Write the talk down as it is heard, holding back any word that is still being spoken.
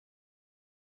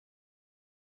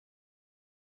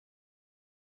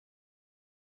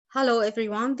Hello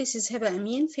everyone, this is Hebat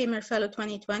Amin, Female Fellow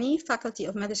 2020, Faculty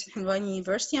of Medicine, Helwan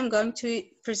University. I'm going to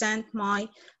present my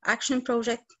action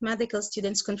project, Medical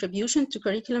Students' Contribution to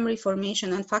Curriculum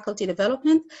Reformation and Faculty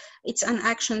Development. It's an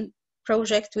action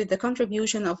project with the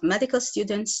contribution of medical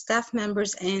students, staff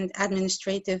members, and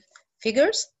administrative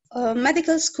figures.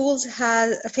 Medical schools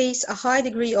face a high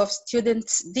degree of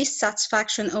students'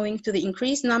 dissatisfaction owing to the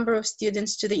increased number of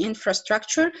students to the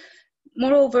infrastructure.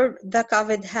 Moreover, the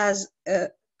COVID has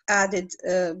added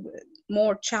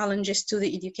more challenges to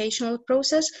the educational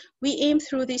process. We aim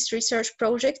through this research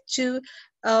project to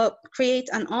create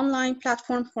an online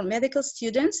platform for medical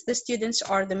students. The students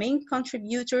are the main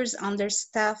contributors under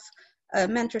staff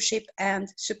mentorship and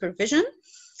supervision.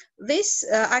 This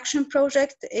action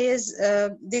project is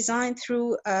designed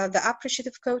through the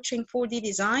appreciative coaching 4D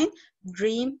design,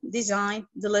 dream, design,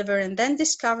 deliver, and then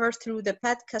discover through the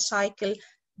PEDCA cycle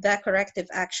the corrective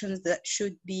actions that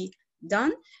should be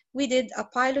done. We did a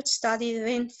pilot study,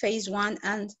 then phase 1,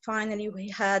 and finally we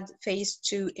had phase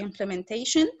 2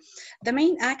 implementation. The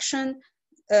main actions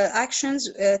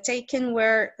taken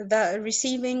were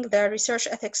receiving the research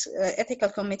ethical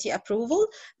committee approval.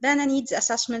 Then a needs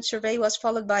assessment survey was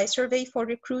followed by a survey for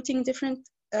recruiting different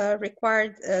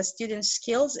required student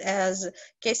skills as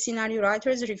case scenario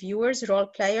writers, reviewers, role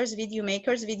players, video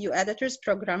makers, video editors,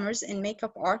 programmers, and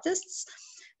makeup artists.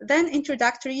 Then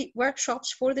introductory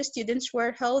workshops for the students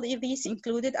were held. These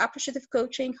included appreciative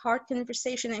coaching, hard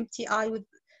conversation, MTI with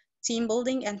team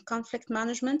building and conflict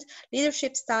management,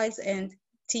 leadership styles, and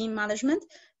team management.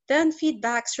 Then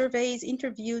feedback surveys,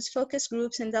 interviews, focus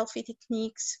groups, and Delphi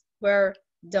techniques were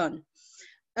done.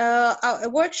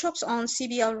 Workshops on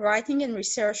CBL writing and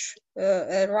research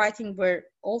writing were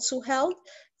also held.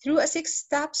 Through 6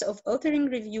 steps of authoring,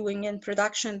 reviewing, and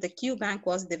production, the Q-Bank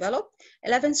was developed.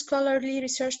 11 scholarly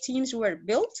research teams were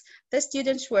built. The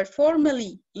students were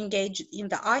formally engaged in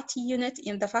the IT unit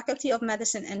in the Faculty of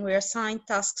Medicine and were assigned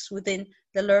tasks within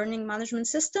the learning management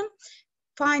system.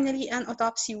 Finally, an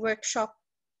autopsy workshop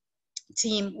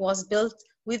team was built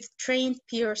with trained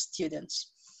peer students.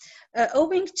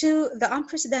 Owing to the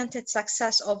unprecedented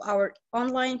success of our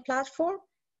online platform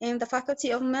in the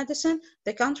Faculty of Medicine,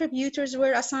 the contributors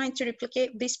were assigned to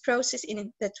replicate this process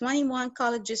in the 21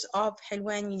 colleges of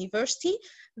Helwan University.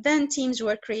 Then teams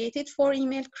were created for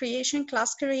email creation,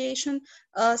 class creation,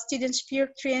 students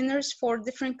peer trainers for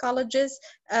different colleges,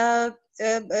 a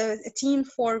team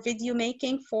for video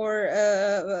making for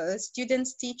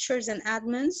students, teachers, and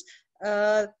admins,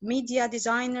 media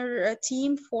designer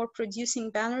team for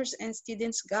producing banners and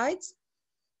students' guides,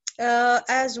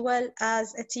 as well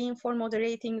as a team for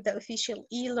moderating the official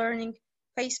e-learning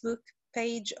Facebook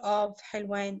page of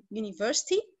Helwan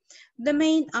University. The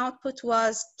main output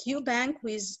was Q-Bank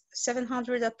with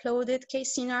 700 uploaded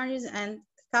case scenarios and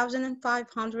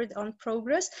 1,500 on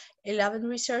progress. 11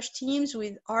 research teams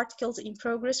with articles in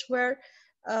progress were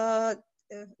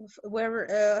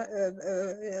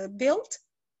built.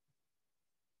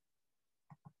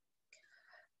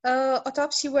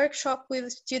 Autopsy workshop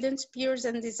with students, peers,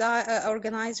 and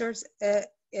organizers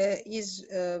is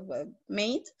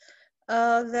made.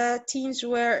 The teams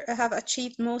have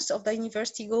achieved most of the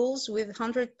university goals with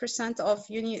 100%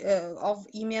 of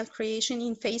email creation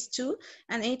in phase 2,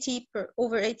 and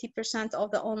over 80% of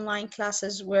the online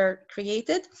classes were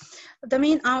created. The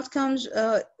main outcomes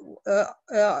are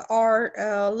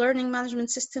learning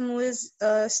management system with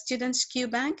students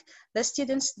Q-Bank. The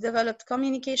students developed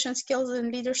communication skills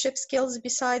and leadership skills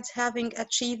besides having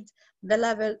achieved the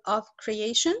level of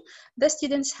creation. The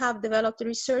students have developed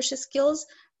research skills.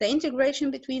 The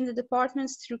integration between the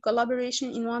departments through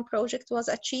collaboration in one project was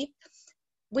achieved.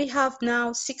 We have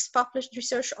now 6 published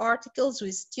research articles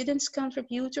with students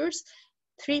contributors,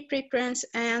 3 preprints,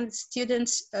 and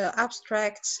students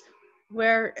abstracts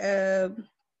where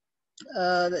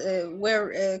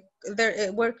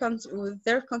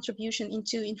their contribution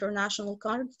into international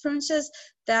conferences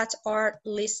that are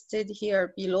listed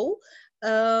here below.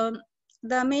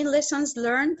 The main lessons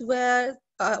learned were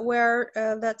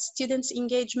that students'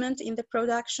 engagement in the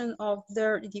production of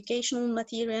their educational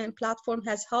material and platform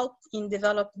has helped in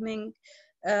developing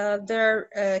their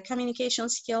communication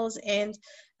skills and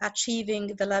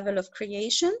achieving the level of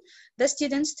creation. The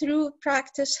students through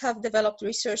practice have developed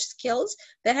research skills.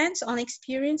 The hands-on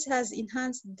experience has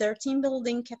enhanced their team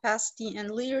building capacity and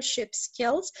leadership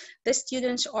skills. The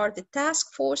students are the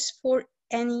task force for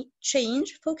any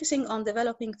change, focusing on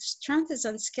developing strengths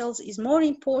and skills is more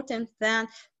important than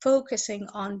focusing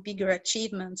on bigger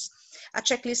achievements. A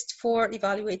checklist for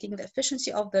evaluating the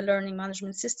efficiency of the learning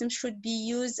management system should be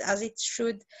used, as it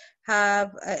should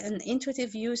have an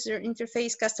intuitive user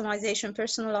interface, customization,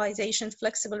 personalization,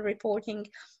 flexible reporting,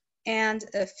 and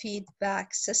a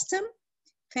feedback system.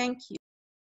 Thank you.